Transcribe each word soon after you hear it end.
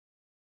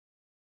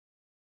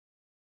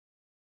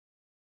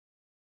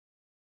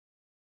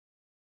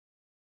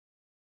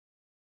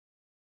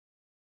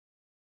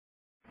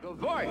The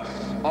voice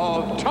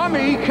of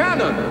Tommy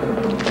Cannon.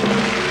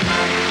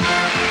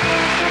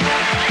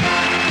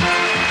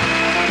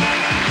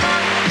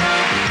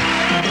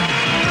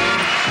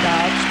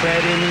 Start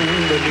spreading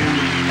the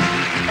news.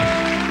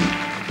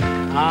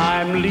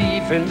 I'm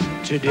leaving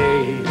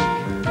today.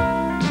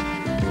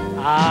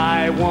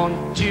 I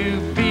want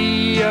to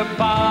be a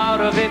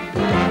part of it.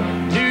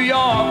 New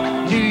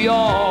York, New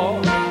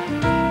York.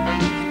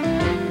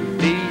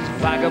 These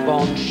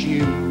vagabond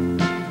shoes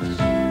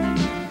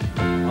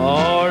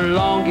are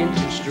longing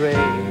to stray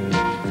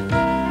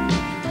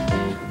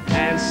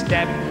and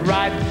step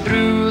right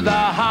through the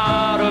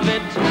heart of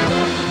it.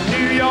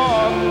 New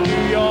York,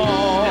 New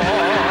York.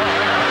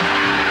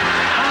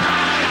 I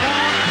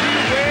want to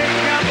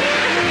wake up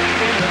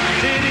in the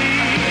city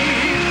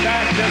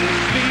that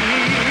doesn't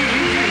sleep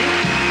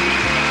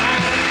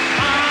and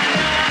find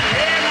out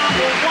hey,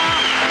 number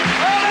one.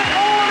 Hold it,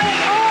 hold it,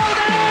 hold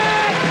it,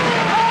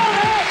 hold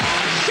it.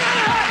 Shut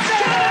up,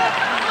 shut up.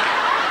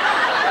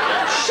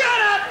 Shut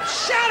up,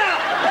 shut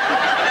up.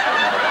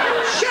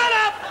 Shut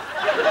up.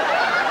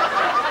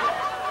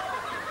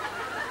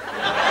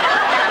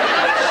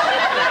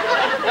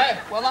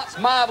 Well, that's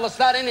marvellous,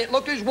 that, isn't it?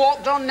 Look who's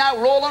walked on now,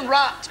 Roland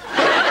Rat.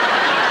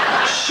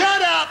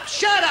 Shut up!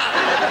 Shut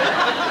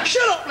up!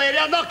 Shut up, lady!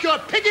 I'll knock your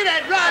piggy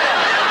head right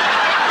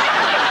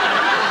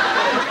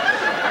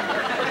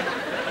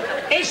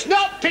off! It's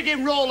not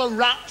Piggin' Roland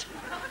Rat.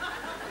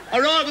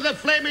 Or over the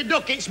flaming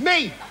duck, it's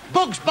me,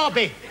 Bugs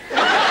Bobby. Shut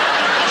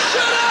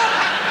up!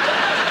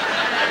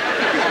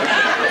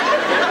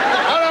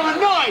 And I'm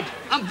annoyed.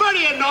 I'm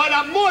very annoyed.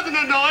 I'm more than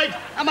annoyed.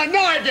 I'm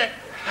annoyed.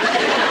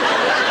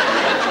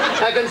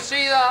 I can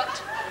see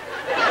that.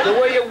 The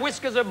way your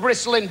whiskers are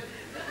bristling.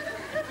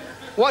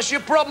 What's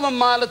your problem,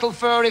 my little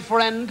furry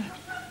friend?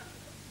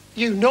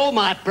 You know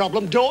my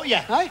problem, don't you?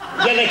 Hey?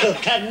 You little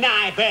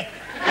conniver.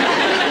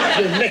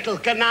 You little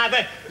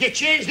conniver. You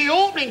changed the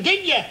opening,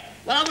 didn't you?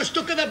 Well, I was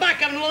stuck at the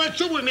back having a lot of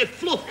trouble with my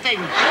fluff thing.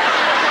 What do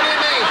you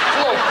mean,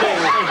 fluffing?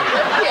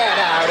 Get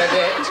out of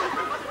it.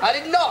 I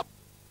did not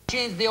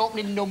change the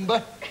opening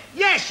number.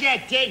 Yes, you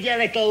did, you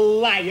little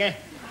liar.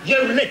 You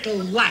little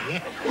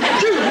liar.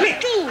 You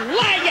little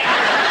liar.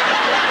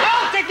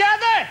 All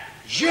together.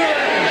 You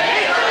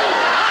little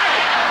liar.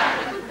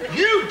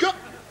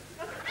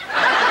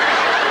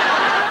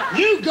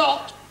 You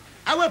got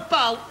our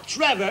pal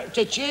Trevor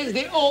to change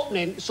the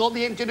opening so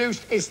they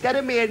introduced, instead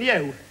of me and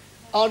you,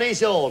 on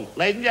his own,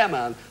 ladies and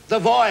gentlemen, the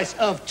voice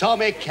of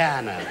Tommy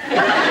Cannon.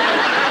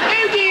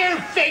 Who do you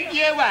think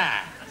you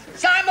are?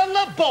 Simon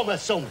Le Bon or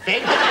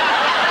something?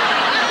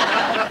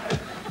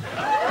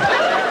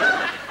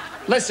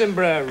 Listen,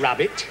 Brer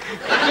Rabbit.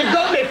 You've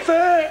got me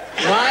fur.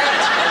 Right?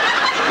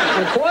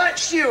 I'm quite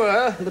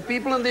sure the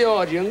people in the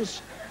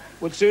audience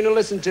would sooner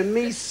listen to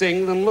me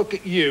sing than look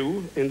at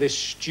you in this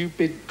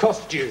stupid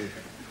costume.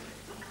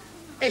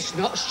 It's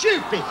not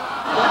stupid.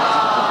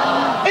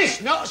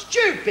 It's not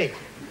stupid.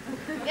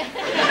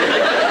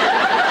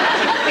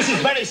 This is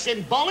very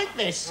symbolic,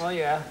 this. Oh,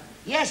 yeah?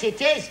 Yes,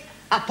 it is.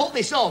 I put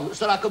this on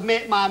so that I could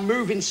make my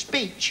moving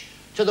speech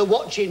to the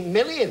watching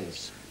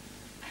millions.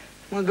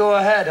 Well, go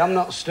ahead. I'm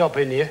not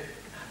stopping you.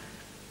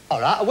 All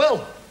right, I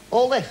will.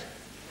 All this.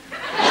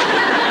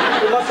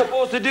 What am I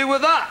supposed to do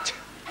with that?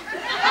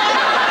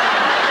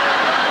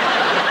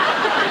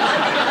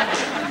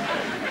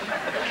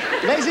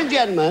 Ladies and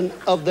gentlemen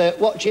of the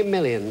watching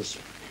millions,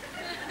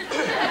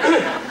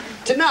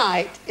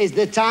 tonight is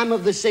the time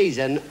of the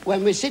season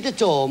when we sit at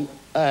home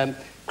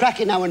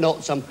cracking our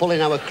nuts and pulling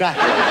our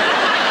crackers.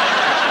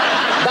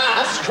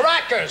 That's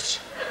crackers.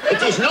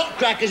 It is not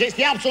crackers, it's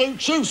the absolute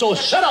truth, so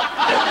shut up.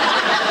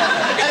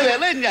 Anyway,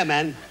 ladies and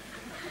gentlemen,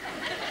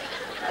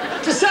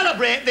 to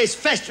celebrate this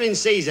festering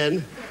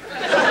season,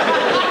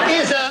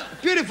 here's a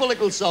beautiful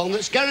little song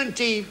that's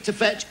guaranteed to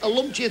fetch a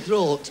lump to your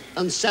throat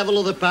and several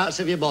other parts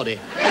of your body.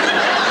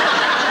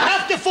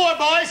 After 4,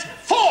 boys,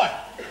 4.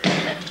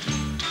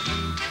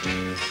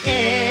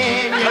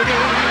 In your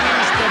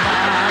Easter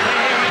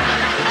bonnet,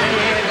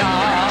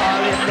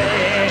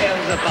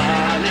 there's a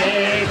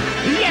bonnet,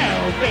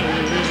 yo,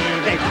 baby.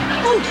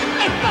 Ooh,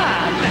 it's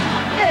fun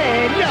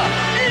in your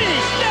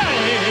Easter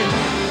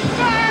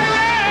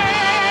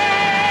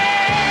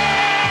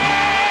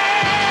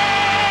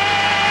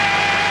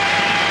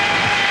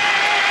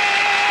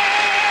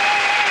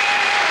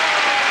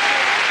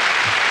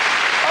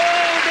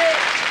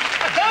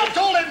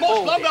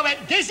longer, I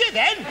went dizzy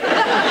then.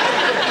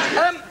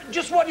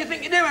 Just what do you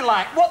think you're doing,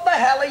 like? What the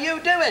hell are you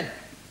doing?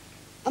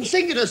 I'm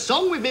singing a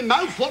song with my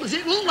mouth. What does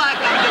it look like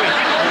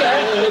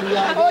I'm doing?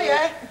 Oh,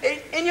 yeah?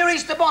 In your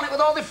Easter bonnet with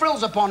all the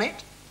frills upon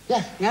it?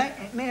 Yeah. Yeah,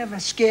 it may have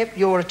escaped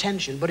your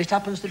attention, but it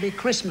happens to be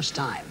Christmas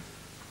time.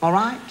 All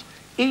right?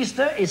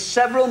 Easter is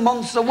several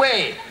months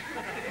away.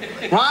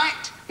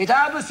 Right? It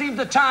hardly seems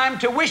the time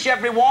to wish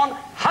everyone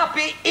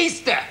Happy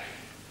Easter.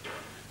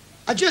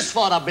 I just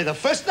thought I'd be the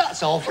first,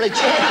 that's all, for a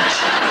change.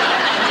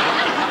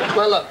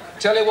 Well, look,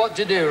 tell you what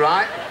to do,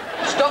 right?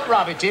 Stop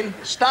rabbiting,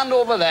 stand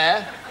over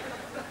there,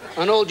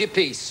 and hold your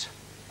peace.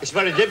 It's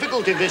very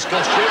difficult in this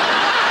costume.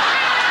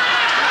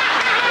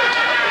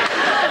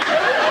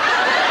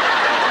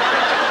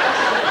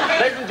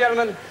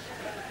 gentlemen,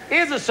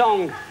 here's a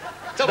song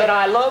that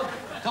I love,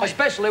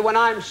 especially when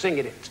I'm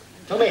singing it.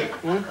 Tommy,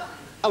 I'm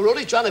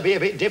only trying to be a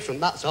bit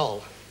different, that's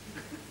all.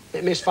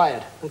 It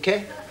misfired,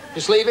 okay?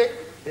 Just leave it.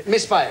 It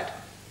misfired.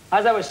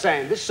 As I was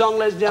saying, this song,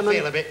 ladies and I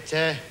gentlemen... feel a bit,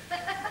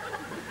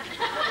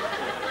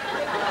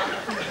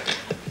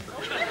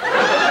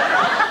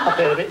 I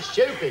feel a bit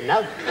stupid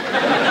now.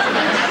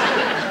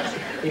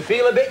 You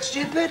feel a bit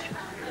stupid?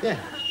 Yeah.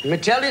 Let me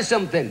tell you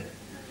something.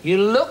 You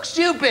look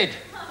stupid.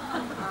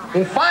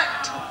 In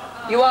fact,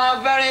 you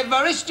are very,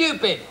 very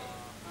stupid.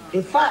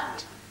 In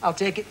fact, I'll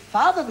take it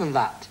farther than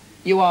that.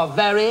 You are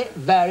very,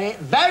 very,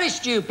 very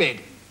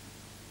stupid.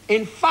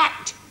 In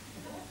fact,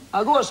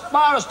 I'll go as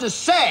far as to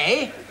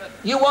say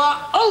you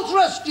are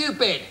ultra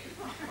stupid.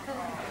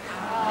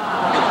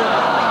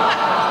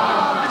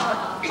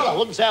 Well, I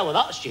wouldn't say I were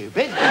that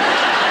stupid.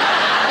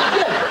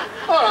 Yeah.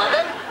 All right,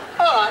 then.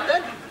 All right,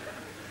 then.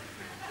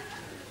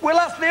 We'll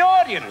ask the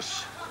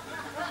audience.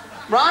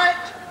 Right?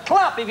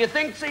 Clap if you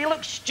think so you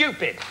look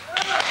stupid.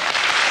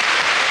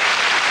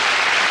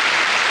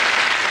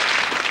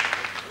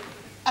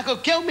 I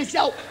could kill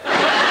myself.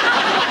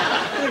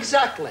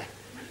 Exactly.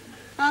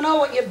 I know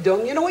what you've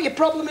done. You know what your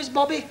problem is,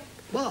 Bobby?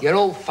 What? You're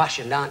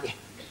old-fashioned, aren't you?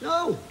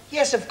 No.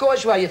 Yes, of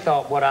course you are. You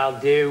thought, what I'll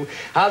do,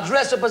 I'll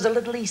dress up as a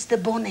little Easter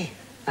bunny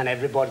and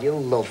everybody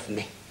will love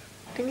me.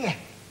 Didn't you?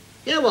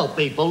 Yeah, well,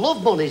 people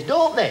love bunnies,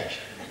 don't they?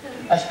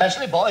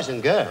 Especially boys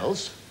and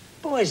girls.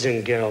 Boys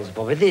and girls,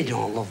 Bobby, they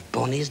don't love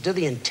bunnies, do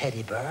they, and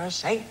teddy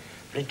bears, eh?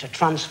 They're into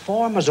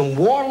transformers and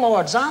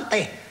warlords, aren't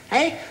they?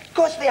 Eh? Of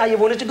course they are. You've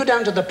wanted to go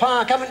down to the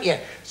park, haven't you?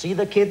 See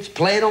the kids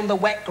playing on the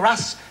wet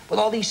grass with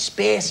all these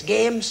space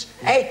games,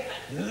 eh?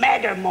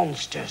 Mega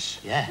monsters.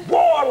 Yeah.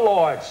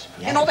 Warlords.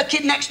 Yeah. You know the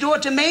kid next door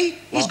to me?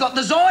 He's got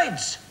the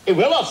Zoids. He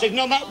will have sitting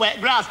on that wet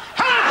grass.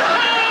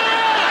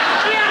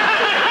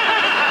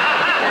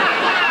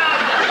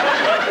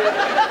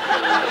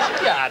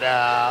 Shut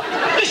up.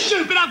 You're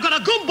stupid, I've got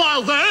a gun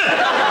boil there.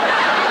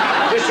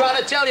 Just trying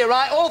to tell you,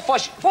 right?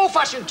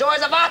 Old-fashioned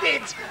toys have had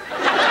it.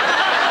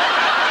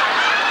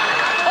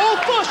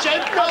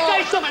 Old-fashioned? No.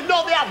 I'll say something.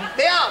 No, they haven't.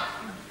 They have.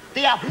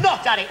 They have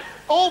not had it.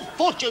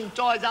 Old-fashioned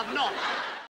toys have not.